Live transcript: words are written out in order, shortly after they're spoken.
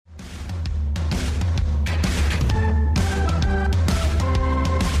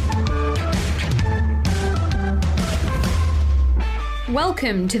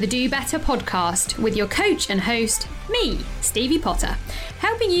Welcome to the Do Better podcast with your coach and host, me, Stevie Potter,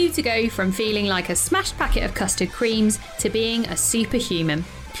 helping you to go from feeling like a smashed packet of custard creams to being a superhuman.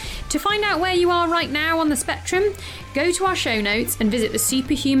 To find out where you are right now on the spectrum, go to our show notes and visit the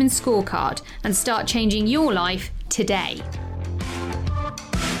Superhuman Scorecard and start changing your life today.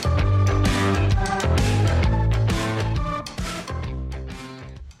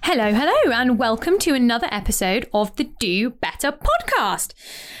 Hello, and welcome to another episode of the Do Better podcast.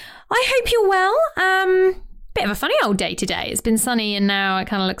 I hope you're well. Bit of a funny old day today. It's been sunny and now it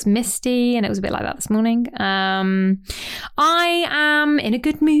kind of looks misty, and it was a bit like that this morning. I am in a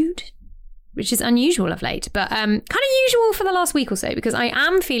good mood, which is unusual of late, but kind of usual for the last week or so, because I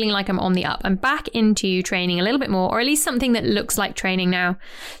am feeling like I'm on the up. I'm back into training a little bit more, or at least something that looks like training now.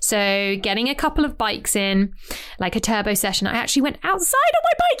 So getting a couple of bikes in, like a turbo session. I actually went outside on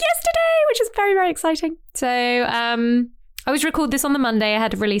my bike yesterday, which is very, very exciting. So I always record this on the Monday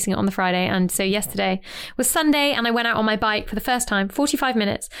ahead of releasing it on the Friday. And so yesterday was Sunday and I went out on my bike for the first time, 45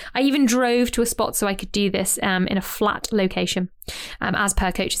 minutes. I even drove to a spot so I could do this in a flat location as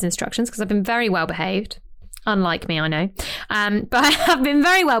per coach's instructions, because I've been very well behaved. Unlike me, I know. But I have been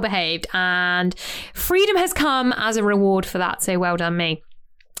very well behaved and freedom has come as a reward for that. So well done me.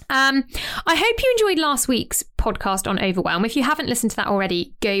 I hope you enjoyed last week's podcast on overwhelm. If you haven't listened to that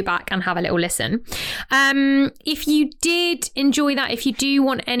already, go back and have a little listen. If you did enjoy that, if you do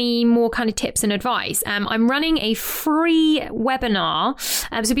want any more kind of tips and advice, I'm running a free webinar.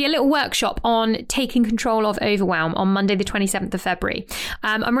 So it'll be a little workshop on taking control of overwhelm on Monday, the 27th of February.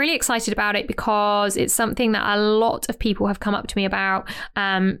 I'm really excited about it because it's something that a lot of people have come up to me about,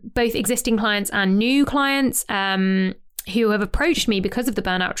 both existing clients and new clients, who have approached me because of the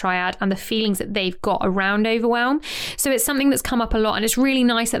burnout triad and the feelings that they've got around overwhelm. So it's something that's come up a lot, and it's really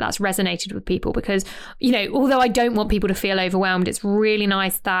nice that that's resonated with people because, you know, although I don't want people to feel overwhelmed, it's really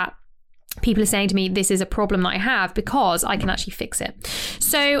nice that people are saying to me, this is a problem that I have because I can actually fix it.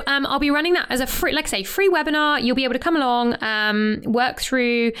 So I'll be running that as a free, like I say, free webinar. You'll be able to come along, work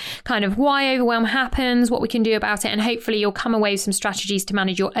through kind of why overwhelm happens, what we can do about it, and hopefully you'll come away with some strategies to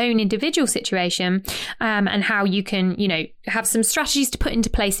manage your own individual situation, and how you can, you know, have some strategies to put into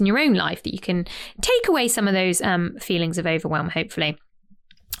place in your own life that you can take away some of those feelings of overwhelm, hopefully.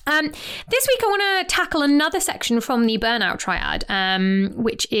 This week I want to tackle another section from the burnout triad,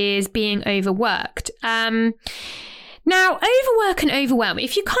 which is being overworked. Now, overwork and overwhelm,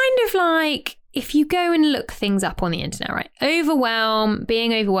 if you kind of like, if you go and look things up on the internet, right? Overwhelm,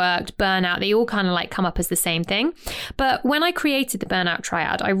 being overworked, burnout, they all kind of like come up as the same thing. But when I created the burnout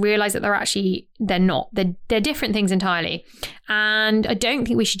triad, I realized that they're not. They're different things entirely. And I don't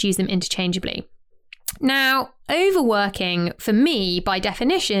think we should use them interchangeably. Now, overworking for me, by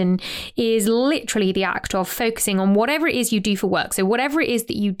definition, is literally the act of focusing on whatever it is you do for work. So whatever it is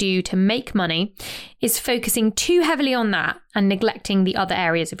that you do to make money is focusing too heavily on that and neglecting the other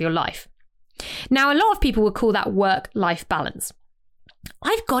areas of your life. Now, a lot of people would call that work-life balance.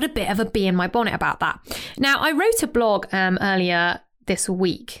 I've got a bit of a bee in my bonnet about that. Now, I wrote a blog earlier this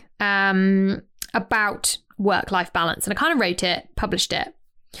week about work-life balance, and I kind of wrote it, published it.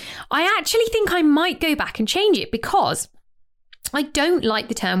 I actually think I might go back and change it because I don't like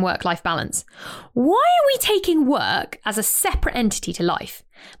the term work-life balance. Why are we taking work as a separate entity to life?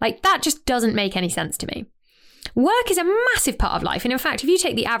 Like, that just doesn't make any sense to me. Work is a massive part of life. And in fact, if you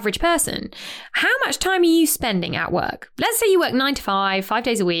take the average person, how much time are you spending at work? Let's say you work 9 to 5, 5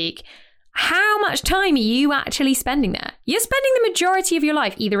 days a week. How much time are you actually spending there? You're spending the majority of your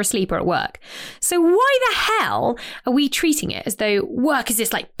life either asleep or at work. So why the hell are we treating it as though work is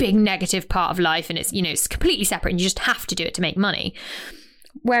this like big negative part of life and it's, you know, it's completely separate and you just have to do it to make money?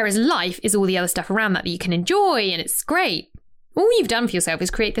 Whereas life is all the other stuff around that you can enjoy and it's great. All you've done for yourself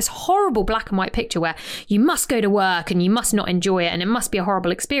is create this horrible black and white picture where you must go to work and you must not enjoy it and it must be a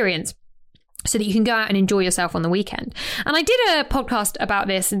horrible experience, so that you can go out and enjoy yourself on the weekend. And I did a podcast about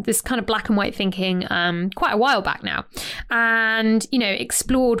this kind of black and white thinking quite a while back now. And, you know,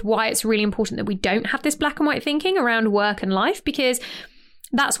 explored why it's really important that we don't have this black and white thinking around work and life, because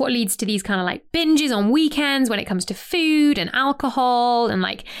that's what leads to these kind of like binges on weekends when it comes to food and alcohol and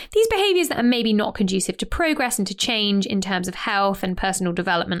like these behaviors that are maybe not conducive to progress and to change in terms of health and personal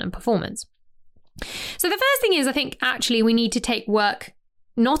development and performance. So the first thing is, I think actually we need to take work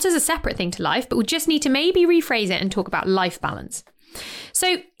not as a separate thing to life, but we just need to maybe rephrase it and talk about life balance. So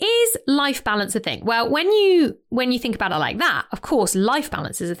is life balance a thing? Well, when you think about it like that, of course, life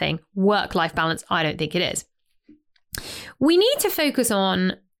balance is a thing. Work-life balance, I don't think it is. We need to focus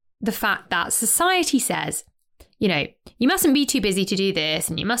on the fact that society says you mustn't be too busy to do this,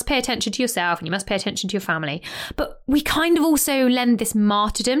 and you must pay attention to yourself, and you must pay attention to your family. But we kind of also lend this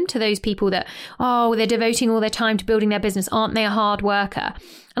martyrdom to those people that, they're devoting all their time to building their business. Aren't they a hard worker?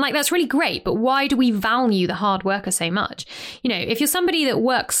 And that's really great, but why do we value the hard worker so much? If you're somebody that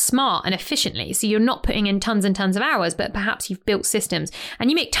works smart and efficiently, so you're not putting in tons and tons of hours, but perhaps you've built systems and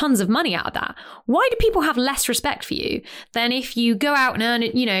you make tons of money out of that, why do people have less respect for you than if you go out and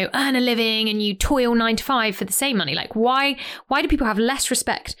earn a living and you toil 9 to 5 for the same money? Why do people have less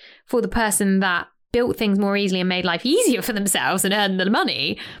respect for the person that built things more easily and made life easier for themselves and earned the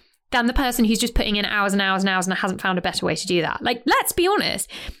money than the person who's just putting in hours and hours and hours and hasn't found a better way to do that? Let's be honest.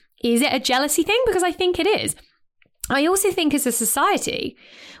 Is it a jealousy thing? Because I think it is. I also think as a society,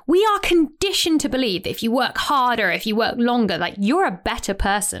 we are conditioned to believe that if you work harder, if you work longer, you're a better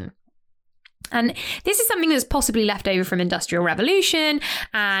person. And this is something that's possibly left over from Industrial Revolution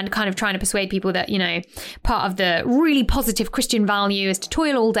and kind of trying to persuade people that, part of the really positive Christian value is to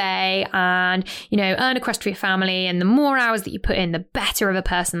toil all day and, earn a crust for your family. And the more hours that you put in, the better of a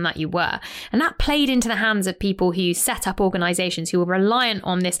person that you were. And that played into the hands of people who set up organizations who were reliant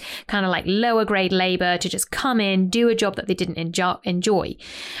on this kind of lower grade labor to just come in, do a job that they didn't enjoy.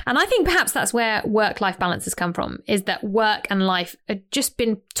 And I think perhaps that's where work-life balance has come from, is that work and life have just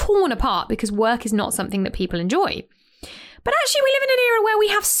been torn apart because work is not something that people enjoy. But actually, we live in an era where we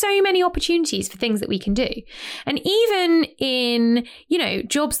have so many opportunities for things that we can do. And even in,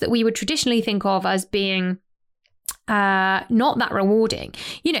 jobs that we would traditionally think of as being not that rewarding.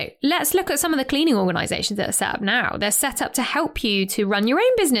 Let's look at some of the cleaning organizations that are set up now. They're set up to help you to run your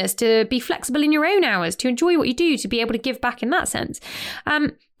own business, to be flexible in your own hours, to enjoy what you do, to be able to give back in that sense.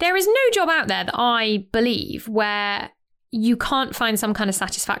 There is no job out there that I believe where you can't find some kind of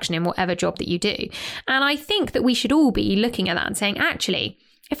satisfaction in whatever job that you do. And I think that we should all be looking at that and saying, actually,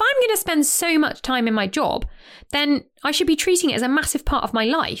 if I'm going to spend so much time in my job, then I should be treating it as a massive part of my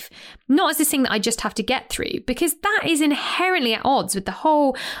life, not as this thing that I just have to get through, because that is inherently at odds with the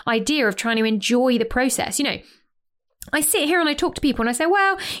whole idea of trying to enjoy the process. I sit here and I talk to people and I say,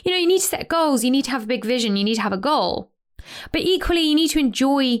 well, you need to set goals, you need to have a big vision, you need to have a goal. But equally, you need to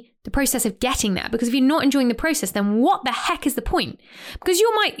enjoy the process of getting there, because if you're not enjoying the process, then what the heck is the point? Because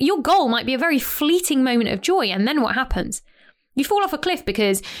your goal might be a very fleeting moment of joy, and then what happens? You fall off a cliff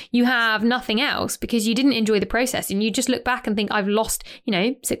because you have nothing else, because you didn't enjoy the process, and you just look back and think, I've lost,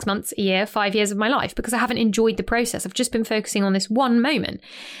 6 months, a year, 5 years of my life because I haven't enjoyed the process. I've just been focusing on this one moment.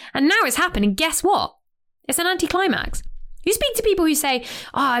 And now it's happened, and guess what? It's an anticlimax. You speak to people who say,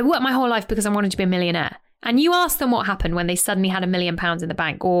 I worked my whole life because I wanted to be a millionaire. And you ask them what happened when they suddenly had £1 million in the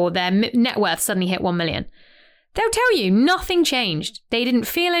bank, or their net worth suddenly hit 1 million. They'll tell you nothing changed. They didn't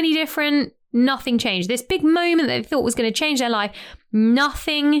feel any different. Nothing changed. This big moment that they thought was going to change their life,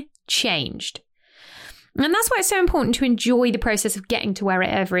 nothing changed. And that's why it's so important to enjoy the process of getting to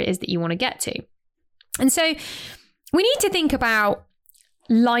wherever it is that you want to get to. And so we need to think about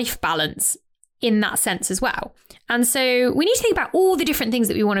life balance in that sense as well. And so we need to think about all the different things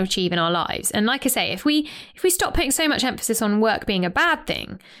that we want to achieve in our lives. And like I say, if we stop putting so much emphasis on work being a bad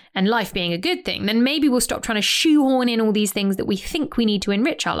thing and life being a good thing, then maybe we'll stop trying to shoehorn in all these things that we think we need to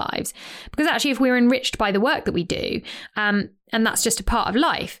enrich our lives. Because actually, if we're enriched by the work that we do, and that's just a part of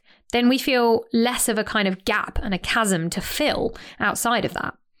life, then we feel less of a kind of gap and a chasm to fill outside of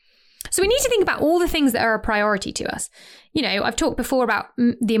that. So we need to think about all the things that are a priority to us. I've talked before about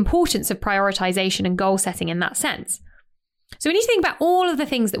the importance of prioritization and goal setting in that sense. So we need to think about all of the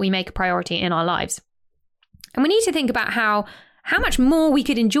things that we make a priority in our lives. And we need to think about how much more we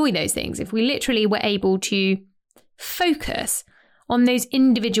could enjoy those things if we literally were able to focus on those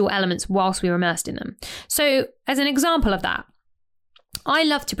individual elements whilst we were immersed in them. So as an example of that, I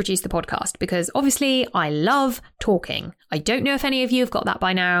love to produce the podcast because obviously I love talking. I don't know if any of you have got that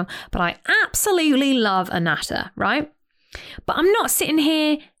by now, but I absolutely love a natter, right? But I'm not sitting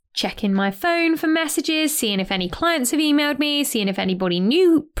here checking my phone for messages, seeing if any clients have emailed me, seeing if anybody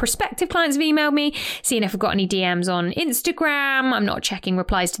new prospective clients have emailed me, seeing if I've got any DMs on Instagram. I'm not checking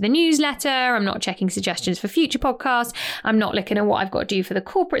replies to the newsletter. I'm not checking suggestions for future podcasts. I'm not looking at what I've got to do for the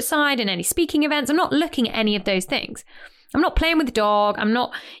corporate side and any speaking events. I'm not looking at any of those things. I'm not playing with the dog. I'm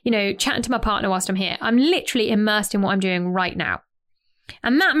not, chatting to my partner whilst I'm here. I'm literally immersed in what I'm doing right now.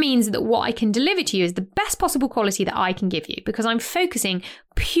 And that means that what I can deliver to you is the best possible quality that I can give you, because I'm focusing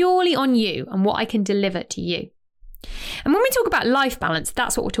purely on you and what I can deliver to you. And when we talk about life balance,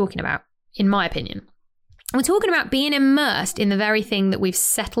 that's what we're talking about, in my opinion. We're talking about being immersed in the very thing that we've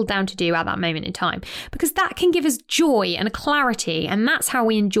settled down to do at that moment in time, because that can give us joy and clarity, and that's how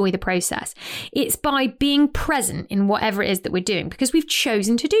we enjoy the process. It's by being present in whatever it is that we're doing, because we've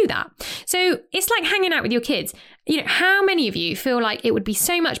chosen to do that. So it's like hanging out with your kids. How many of you feel like it would be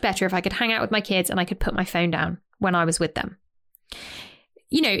so much better if I could hang out with my kids and I could put my phone down when I was with them?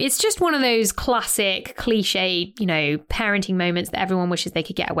 It's just one of those classic cliche, parenting moments that everyone wishes they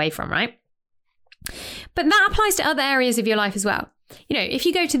could get away from, right? But that applies to other areas of your life as well. If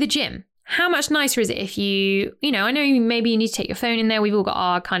you go to the gym, how much nicer is it if I know maybe you need to take your phone in there. We've all got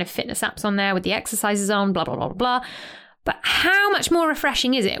our kind of fitness apps on there with the exercises on, blah, blah, blah, blah. But how much more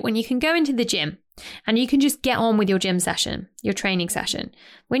refreshing is it when you can go into the gym and you can just get on with your gym session, your training session,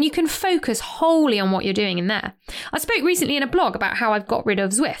 when you can focus wholly on what you're doing in there? I spoke recently in a blog about how I've got rid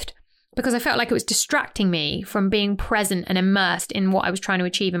of Zwift, because I felt like it was distracting me from being present and immersed in what I was trying to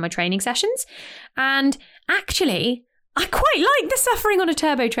achieve in my training sessions. And actually, I quite like the suffering on a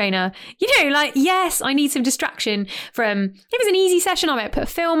turbo trainer. Yes, I need some distraction from, if it's an easy session, I might put a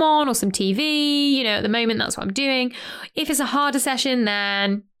film on or some TV. At the moment, that's what I'm doing. If it's a harder session,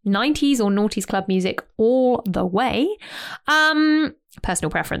 then 90s or noughties club music all the way. Personal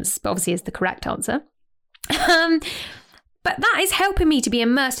preference, but obviously is the correct answer. But that is helping me to be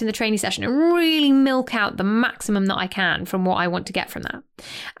immersed in the training session and really milk out the maximum that I can from what I want to get from that.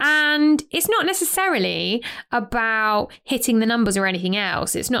 And it's not necessarily about hitting the numbers or anything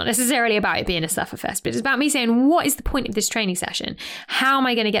else. It's not necessarily about it being a sufferfest, but it's about me saying, what is the point of this training session? How am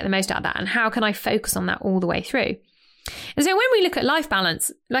I going to get the most out of that? And how can I focus on that all the way through? And so when we look at life balance,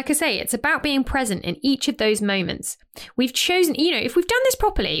 like I say, it's about being present in each of those moments. We've chosen, if we've done this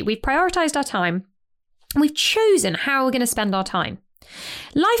properly, we've prioritized our time. We've chosen how we're going to spend our time.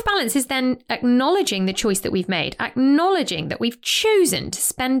 Life balance is then acknowledging the choice that we've made, acknowledging that we've chosen to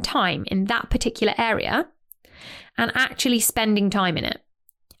spend time in that particular area and actually spending time in it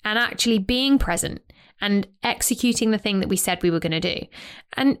and actually being present and executing the thing that we said we were going to do.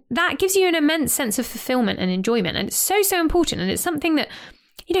 And that gives you an immense sense of fulfillment and enjoyment. And it's so, so important. And it's something that,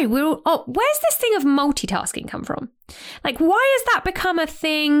 we're all, where's this thing of multitasking come from? Why has that become a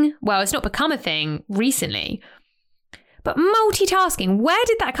thing? Well, it's not become a thing recently, but multitasking, where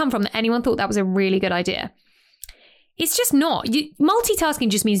did that come from that anyone thought that was a really good idea? It's just not. Multitasking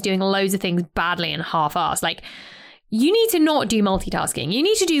just means doing loads of things badly and half-assed. You need to not do multitasking. You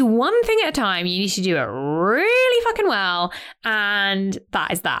need to do one thing at a time. You need to do it really fucking well. And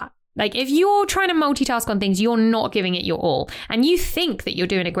that is that. If you're trying to multitask on things, you're not giving it your all. And you think that you're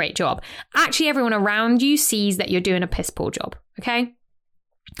doing a great job. Actually, everyone around you sees that you're doing a piss poor job. Okay?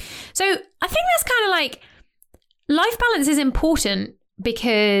 So I think that's kind of life balance is important,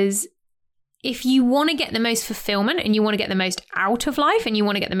 because if you want to get the most fulfillment and you want to get the most out of life and you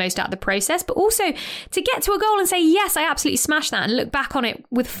want to get the most out of the process, but also to get to a goal and say, yes, I absolutely smashed that, and look back on it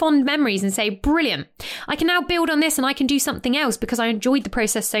with fond memories and say, brilliant, I can now build on this and I can do something else because I enjoyed the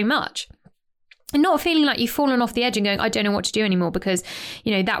process so much. And not feeling like you've fallen off the edge and going, I don't know what to do anymore because,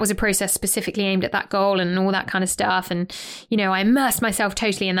 that was a process specifically aimed at that goal and all that kind of stuff. And, I immersed myself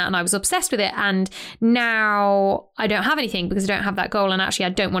totally in that and I was obsessed with it. And now I don't have anything because I don't have that goal. And actually,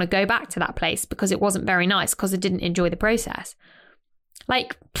 I don't want to go back to that place because it wasn't very nice because I didn't enjoy the process.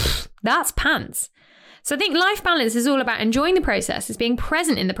 That's pants. So I think life balance is all about enjoying the process, is being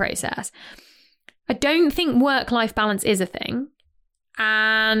present in the process. I don't think work-life balance is a thing.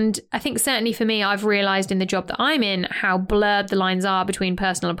 And I think certainly for me, I've realized in the job that I'm in how blurred the lines are between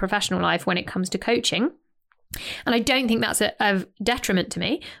personal and professional life when it comes to coaching. And I don't think that's a detriment to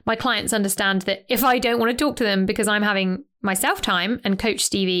me. My clients understand that if I don't want to talk to them because I'm having my self-time and Coach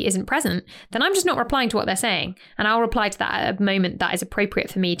Stevie isn't present, then I'm just not replying to what they're saying. And I'll reply to that at a moment that is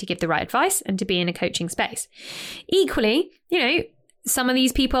appropriate for me to give the right advice and to be in a coaching space. Equally, some of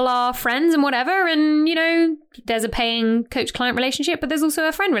these people are friends and whatever, and, there's a paying coach-client relationship, but there's also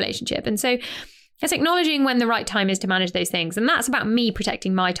a friend relationship. And so it's acknowledging when the right time is to manage those things. And that's about me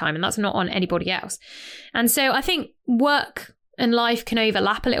protecting my time, and that's not on anybody else. And so I think work and life can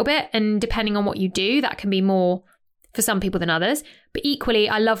overlap a little bit, and depending on what you do, that can be more for some people than others. But equally,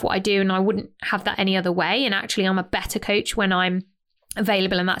 I love what I do, and I wouldn't have that any other way. And actually, I'm a better coach when I'm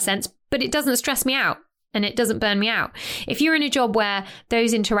available in that sense, but it doesn't stress me out. And it doesn't burn me out. If you're in a job where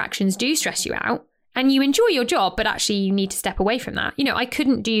those interactions do stress you out and you enjoy your job, but actually you need to step away from that. I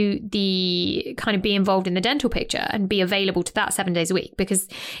couldn't do the kind of be involved in the dental picture and be available to that 7 days a week because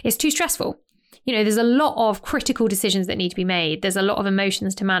it's too stressful. There's a lot of critical decisions that need to be made. There's a lot of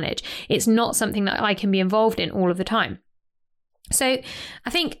emotions to manage. It's not something that I can be involved in all of the time. So I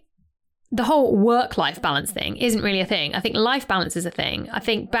think the whole work-life balance thing isn't really a thing. I think life balance is a thing. I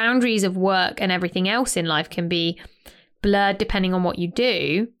think boundaries of work and everything else in life can be blurred depending on what you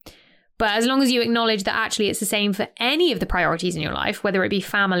do. But as long as you acknowledge that actually it's the same for any of the priorities in your life, whether it be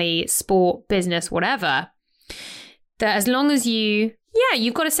family, sport, business, whatever, that as long as you've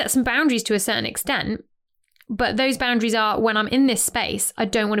got to set some boundaries to a certain extent. But those boundaries are, when I'm in this space, I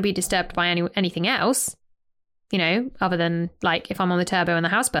don't want to be disturbed by anything else, other than like if I'm on the turbo and the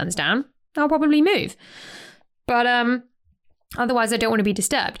house burns down, I'll probably move. But otherwise, I don't want to be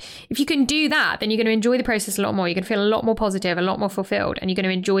disturbed. If you can do that, then you're going to enjoy the process a lot more. You're going to feel a lot more positive, a lot more fulfilled, and you're going to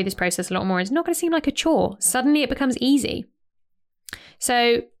enjoy this process a lot more. It's not going to seem like a chore. Suddenly it becomes easy.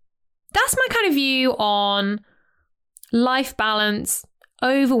 So that's my kind of view on life balance,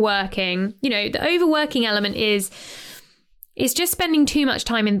 overworking. The overworking element is just spending too much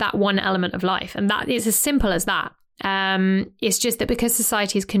time in that one element of life. And that is as simple as that. It's just that because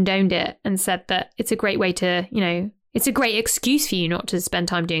society has condoned it and said that it's a great way to, it's a great excuse for you not to spend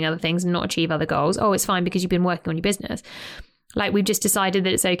time doing other things and not achieve other goals. Oh, it's fine because you've been working on your business. Like we've just decided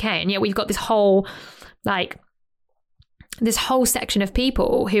that it's okay. And yet we've got this whole section of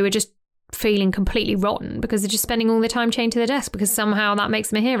people who are just feeling completely rotten because they're just spending all their time chained to their desk because somehow that makes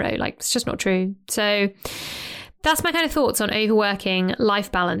them a hero. Like it's just not true. So that's my kind of thoughts on overworking, life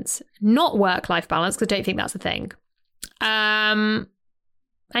balance, not work-life balance, because I don't think that's a thing.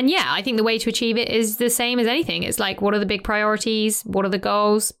 And yeah, I think the way to achieve it is the same as anything. It's like, what are the big priorities? What are the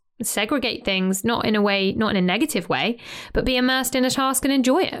goals? Segregate things, not in a negative way, but be immersed in a task and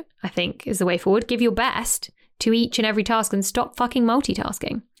enjoy it, I think is the way forward. Give your best to each and every task and stop fucking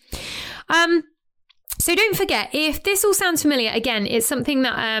multitasking. So don't forget, if this all sounds familiar, again, it's something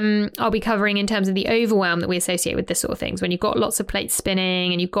that I'll be covering in terms of the overwhelm that we associate with this sort of things. When you've got lots of plates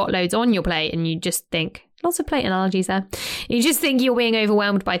spinning and you've got loads on your plate and you just think, lots of plate analogies there. You just think you're being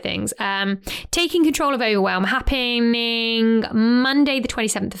overwhelmed by things. Taking control of overwhelm happening Monday, the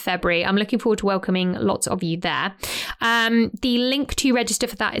 27th of February. I'm looking forward to welcoming lots of you there. The link to register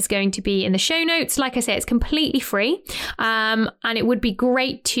for that is going to be in the show notes. Like I say, it's completely free. And it would be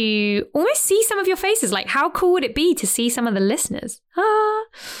great to almost see some of your faces. Like, how cool would it be to see some of the listeners? Not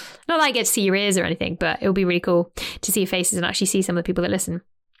that I get to see your ears or anything, but it would be really cool to see your faces and actually see some of the people that listen.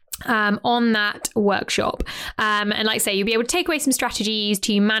 On that workshop. And like I say, you'll be able to take away some strategies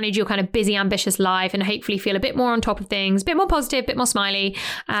to manage your kind of busy, ambitious life and hopefully feel a bit more on top of things, a bit more positive, a bit more smiley,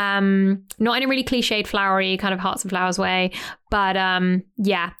 not in a really cliched, flowery kind of hearts and flowers way. But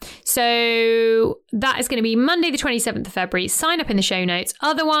yeah, so that is going to be Monday, the 27th of February. Sign up in the show notes.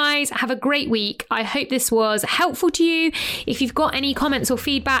 Otherwise, have a great week. I hope this was helpful to you. If you've got any comments or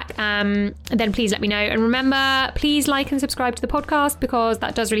feedback, then please let me know. And remember, please like and subscribe to the podcast because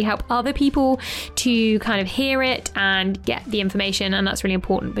that does really help other people to kind of hear it and get the information. And that's really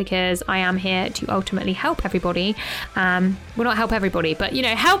important because I am here to ultimately help everybody. Well, not help everybody, but,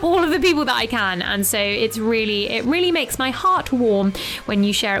 help all of the people that I can. And so it really makes my heart warm when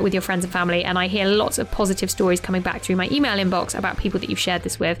you share it with your friends and family, and I hear lots of positive stories coming back through my email inbox about people that you've shared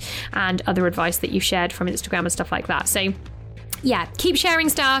this with and other advice that you've shared from Instagram and stuff like that. So yeah, keep sharing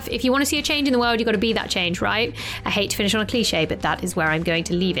stuff. If you want to see a change in the world, you've got to be that change, right? I hate to finish on a cliche, but that is where I'm going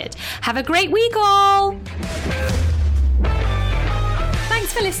to leave it. Have a great week, all!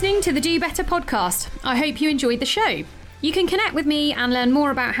 Thanks for listening to the Do Better podcast. I hope you enjoyed the show. You can connect with me and learn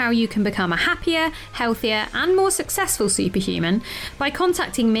more about how you can become a happier, healthier, and more successful superhuman by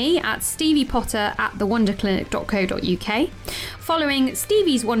contacting me at steviepotter@thewonderclinic.co.uk, following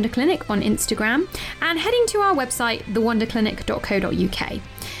Stevie's Wonder Clinic on Instagram, and heading to our website, thewonderclinic.co.uk.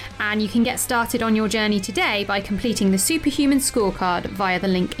 And you can get started on your journey today by completing the Superhuman Scorecard via the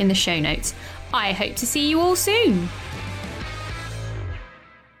link in the show notes. I hope to see you all soon.